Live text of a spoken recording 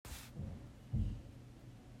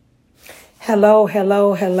Hello,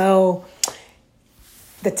 hello, hello.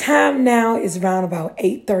 The time now is around about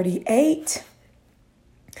 8:38.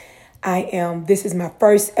 This is my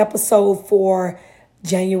first episode for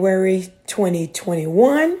January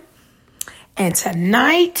 2021. And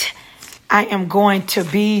tonight I am going to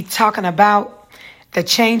be talking about the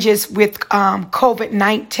changes with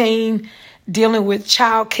COVID-19 dealing with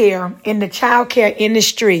childcare in the childcare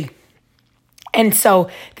industry. And so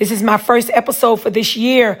this is my first episode for this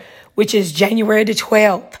year, which is January the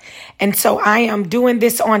 12th. And so I am doing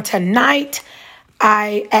this on tonight.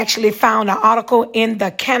 I actually found an article in the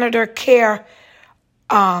Canada Care,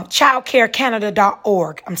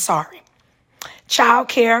 childcarecanada.org. I'm sorry.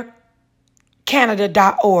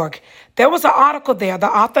 Childcarecanada.org. There was an article there. The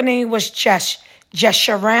author name was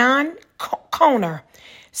Jesharan Conner.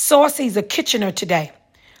 Source, he's a Kitchener today.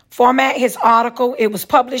 Format his article. It was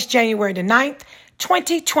published January the 9th,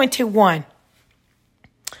 2021.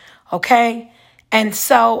 Okay. And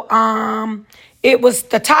so,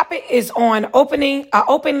 the topic is on open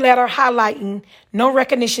letter highlighting no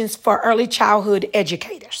recognitions for early childhood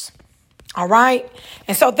educators. All right.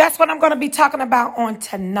 And so that's what I'm going to be talking about on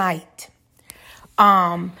tonight.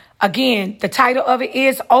 Again, the title of it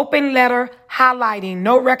is Open Letter Highlighting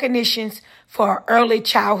No Recognitions for Early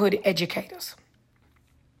Childhood Educators.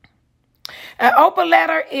 An open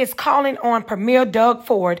letter is calling on Premier Doug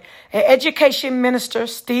Ford and Education Minister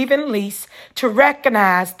Stephen Lease to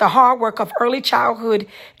recognize the hard work of early childhood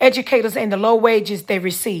educators and the low wages they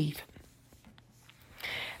receive.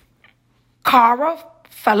 Cara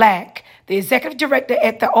Falak, the executive director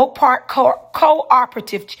at the Oak Park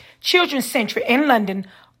Cooperative Children's Centre in London,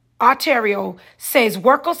 Ontario, says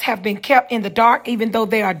workers have been kept in the dark even though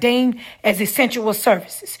they are deemed as essential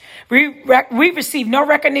services. We receive no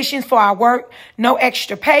recognition for our work, no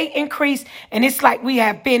extra pay increase, and it's like we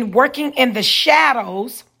have been working in the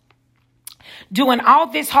shadows, doing all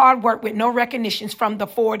this hard work with no recognitions from the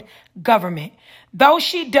Ford government. Though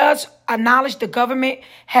she does acknowledge the government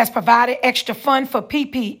has provided extra fund for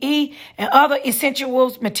PPE and other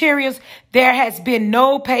essential materials, there has been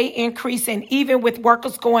no pay increase, and even with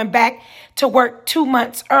workers going back to work 2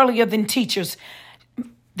 months earlier than teachers.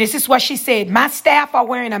 This is what she said. My staff are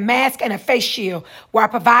wearing a mask and a face shield while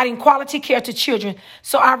providing quality care to children.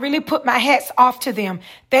 So I really put my hats off to them.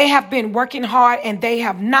 They have been working hard and they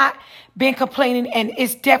have not been complaining, and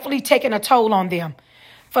it's definitely taken a toll on them.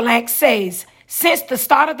 Falank says, since the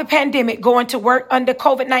start of the pandemic, going to work under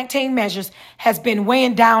COVID-19 measures has been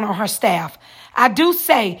weighing down on her staff. I do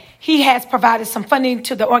say he has provided some funding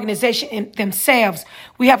to the organization themselves.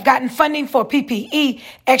 We have gotten funding for PPE,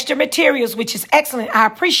 extra materials, which is excellent. I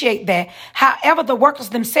appreciate that. However, the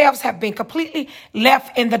workers themselves have been completely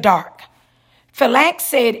left in the dark. Falank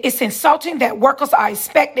said it's insulting that workers are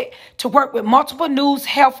expected to work with multiple new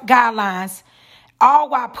health guidelines, all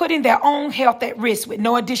while putting their own health at risk with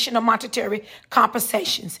no additional monetary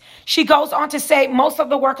compensations. She goes on to say most of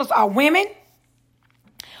the workers are women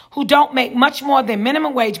who don't make much more than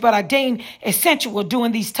minimum wage but are deemed essential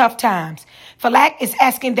during these tough times. Falak is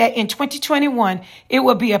asking that in 2021, it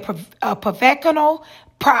will be a professional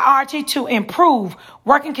priority to improve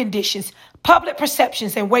working conditions, public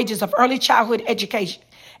perceptions, and wages of early childhood educators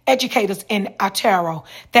in Ontario.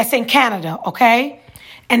 That's in Canada, okay?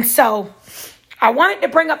 And so I wanted to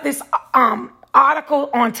bring up this article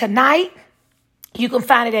on tonight. You can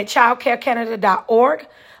find it at childcarecanada.org.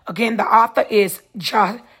 Again, the author is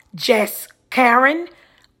Jesharan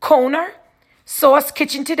Conner. Source,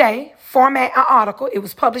 Kitchen Today. Format, an article. It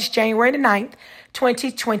was published January the 9th,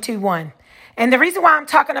 2021. And the reason why I'm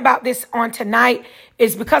talking about this on tonight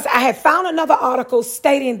is because I have found another article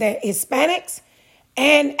stating that Hispanics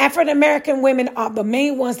and African-American women are the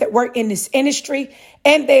main ones that work in this industry,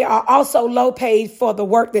 and they are also low paid for the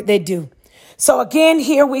work that they do. So again,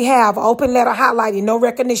 here we have an open letter highlighting no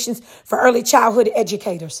recognitions for early childhood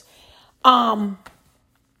educators.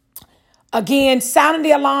 Again, sounding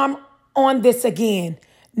the alarm on this again.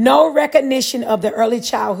 No recognition of the early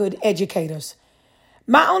childhood educators.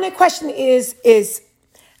 My only question is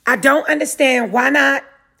I don't understand why not.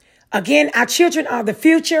 Again, our children are the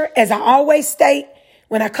future, as I always state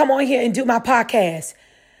when I come on here and do my podcast.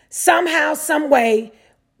 Somehow, some way,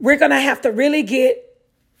 we're going to have to really get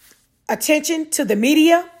attention to the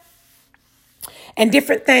media and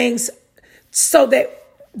different things so that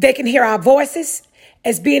they can hear our voices.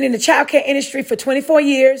 As being in the childcare industry for 24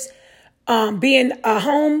 years, being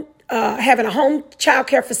having a home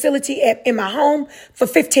childcare facility in my home for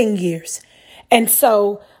 15 years. And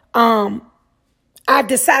so I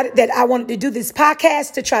decided that I wanted to do this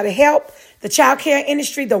podcast to try to help the childcare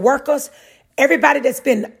industry, the workers, everybody that's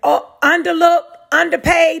been underlooked,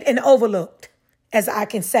 underpaid, and overlooked, as I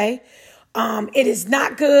can say. It is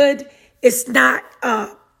not good. It's not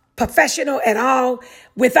professional at all.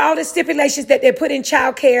 With all the stipulations that they put in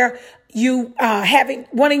child care,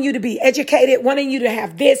 wanting you to be educated, wanting you to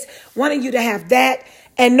have this, wanting you to have that,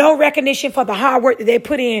 and no recognition for the hard work that they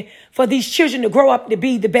put in for these children to grow up to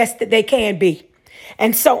be the best that they can be.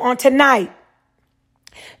 And so on tonight,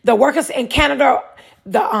 the workers in Canada,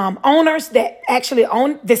 the owners that actually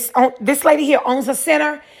own this lady here owns a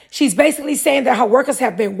center. She's basically saying that her workers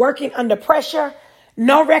have been working under pressure,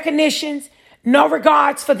 no recognitions, no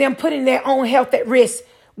regards for them putting their own health at risk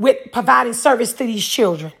with providing service to these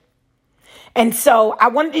children. And so I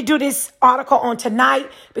wanted to do this article on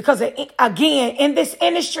tonight because, again, in this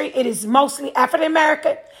industry, it is mostly African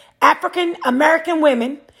American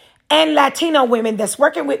women and Latino women that's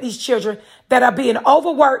working with these children that are being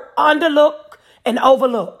overworked, underlooked, and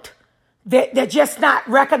overlooked. They're just not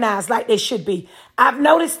recognized like they should be. I've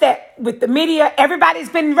noticed that with the media, everybody's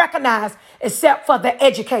been recognized except for the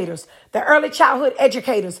educators, the early childhood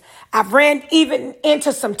educators. I've ran even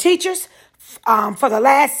into some teachers for the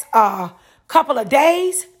last couple of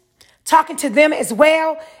days, talking to them as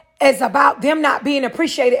well as about them not being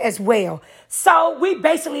appreciated as well. So we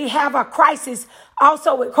basically have a crisis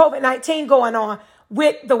also with COVID-19 going on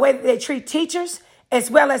with the way that they treat teachers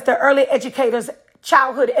as well as the early educators,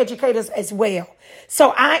 childhood educators as well.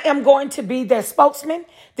 So I am going to be their spokesman.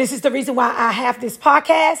 This is the reason why I have this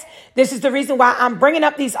podcast. This is the reason why I'm bringing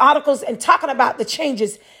up these articles and talking about the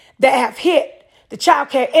changes that have hit the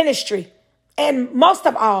childcare industry. And most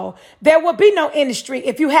of all, there will be no industry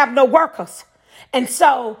if you have no workers. And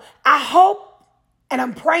so I hope and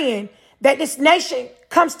I'm praying that this nation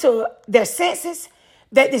comes to their senses,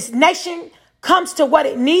 that this nation comes to what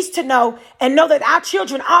it needs to know and know that our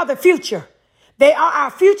children are the future. They are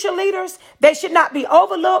our future leaders. They should not be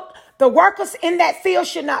overlooked. The workers in that field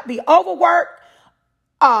should not be overworked,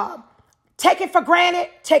 taken for granted,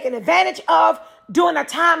 taken advantage of during a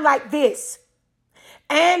time like this.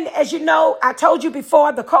 And as you know, I told you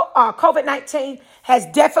before, the COVID-19 has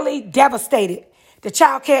definitely devastated the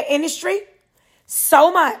childcare industry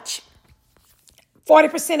so much.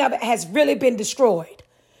 40% of it has really been destroyed.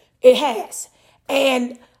 It has.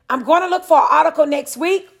 And I'm going to look for an article next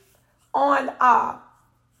week on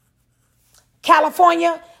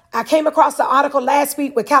California. I came across an article last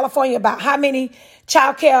week with California about how many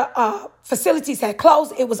childcare facilities had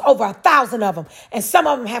closed. It was over 1,000 of them. And some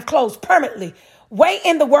of them have closed permanently. Where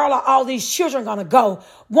in the world are all these children going to go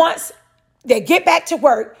once they get back to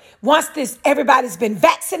work, once everybody's been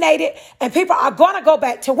vaccinated and people are going to go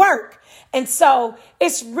back to work? And so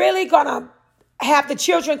it's really going to have the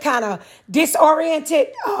children kind of disoriented,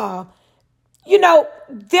 them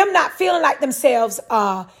not feeling like themselves.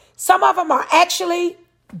 Some of them are actually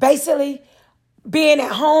basically being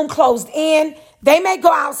at home, closed in. They may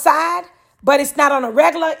go outside, but it's not on a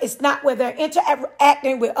regular. It's not where they're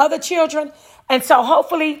interacting with other children. And so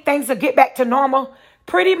hopefully things will get back to normal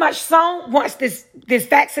pretty much soon once this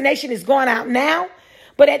vaccination is going out now.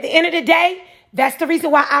 But at the end of the day, that's the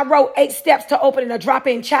reason why I wrote 8 steps to opening a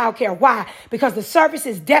drop-in childcare. Why? Because the service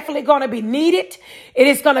is definitely going to be needed. It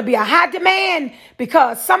is going to be a high demand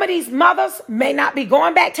because some of these mothers may not be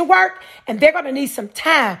going back to work and they're going to need some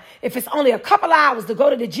time. If it's only a couple of hours to go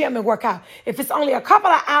to the gym and work out, if it's only a couple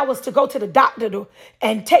of hours to go to the doctor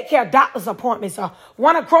and take care of doctor's appointments or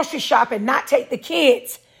want to grocery shop and not take the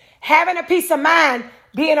kids, having a peace of mind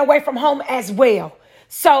being away from home as well.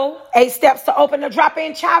 So 8 steps to open a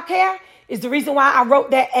drop-in childcare is the reason why I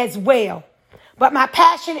wrote that as well. But my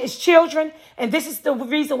passion is children, and this is the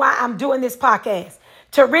reason why I'm doing this podcast,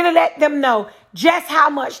 to really let them know just how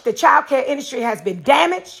much the childcare industry has been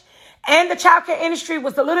damaged. And the childcare industry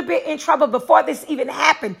was a little bit in trouble before this even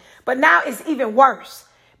happened, but now it's even worse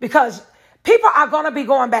because people are going to be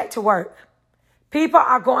going back to work. People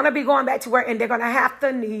are going to be going back to work, and they're going to have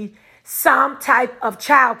to need some type of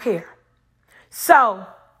childcare. So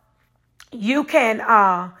you can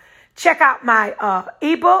check out my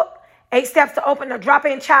ebook, 8 Steps to Open a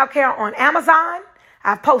Drop-In Childcare on Amazon.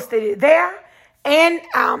 I've posted it there. And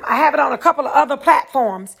I have it on a couple of other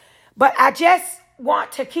platforms. But I just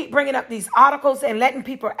want to keep bringing up these articles and letting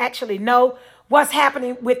people actually know what's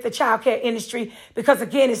happening with the childcare industry. Because,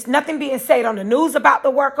 again, it's nothing being said on the news about the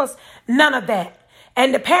workers. None of that.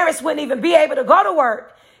 And the parents wouldn't even be able to go to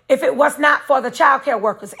work if it was not for the childcare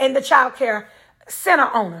workers and the childcare center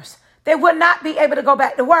owners. They would not be able to go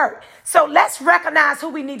back to work. So let's recognize who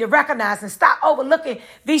we need to recognize and stop overlooking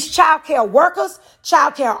these childcare workers,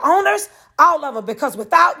 childcare owners, all of them, because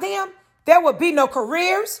without them, there would be no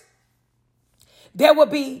careers. There will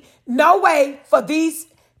be no way for these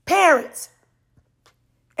parents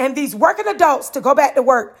and these working adults to go back to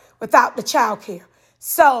work without the child care.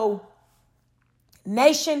 So,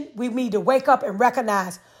 nation, we need to wake up and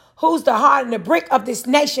recognize who's the heart and the brick of this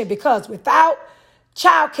nation, because without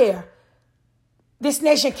child care, this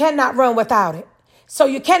nation cannot run without it. So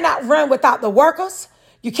you cannot run without the workers.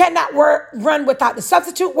 You cannot run without the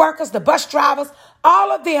substitute workers, the bus drivers,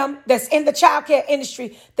 all of them that's in the child care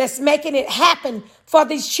industry that's making it happen for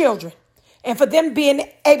these children and for them being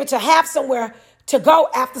able to have somewhere to go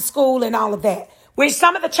after school and all of that. Which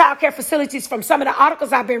some of the child care facilities from some of the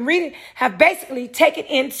articles I've been reading have basically taken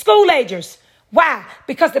in school agers. Why?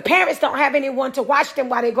 Because the parents don't have anyone to watch them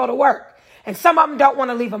while they go to work. And some of them don't want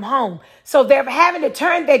to leave them home. So they're having to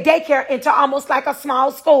turn their daycare into almost like a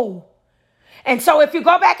small school. And so if you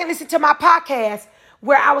go back and listen to my podcast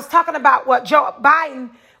where I was talking about what Joe Biden,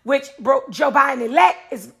 which Joe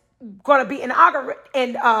Biden-elect is going to be inducted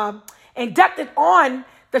on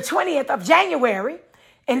the 20th of January,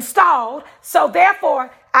 installed. So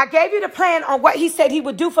therefore, I gave you the plan on what he said he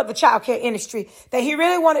would do for the child care industry, that he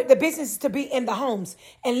really wanted the businesses to be in the homes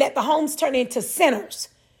and let the homes turn into centers.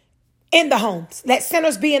 In the homes. Let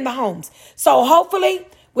centers be in the homes. So hopefully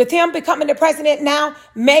with him becoming the president now,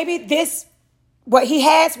 maybe this, what he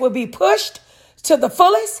has will be pushed to the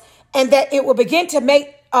fullest, and that it will begin to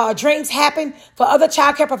make dreams happen for other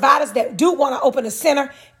child care providers that do want to open a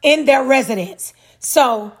center in their residence.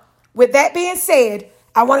 So with that being said,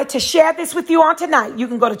 I wanted to share this with you on tonight. You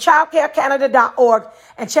can go to childcarecanada.org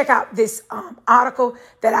and check out this article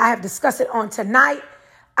that I have discussed it on tonight.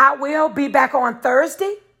 I will be back on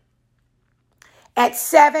Thursday at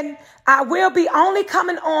 7. I will be only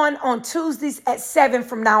coming on Tuesdays at 7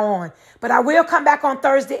 from now on. But I will come back on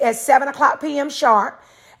Thursday at 7 o'clock p.m. sharp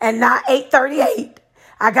and not 8:38.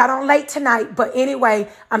 I got on late tonight, but anyway,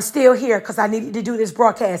 I'm still here because I needed to do this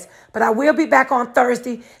broadcast. But I will be back on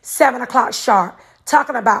Thursday, 7 o'clock sharp,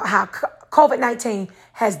 talking about how COVID-19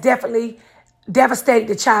 has definitely devastated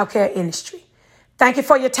the child care industry. Thank you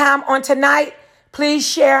for your time on tonight. Please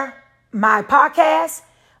share my podcast.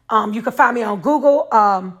 You can find me on Google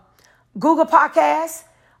Podcasts.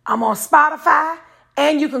 I'm on Spotify.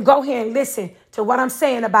 And you can go here and listen to what I'm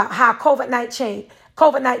saying about how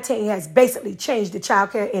COVID-19 has basically changed the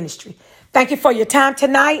child care industry. Thank you for your time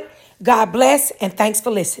tonight. God bless, and thanks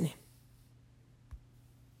for listening.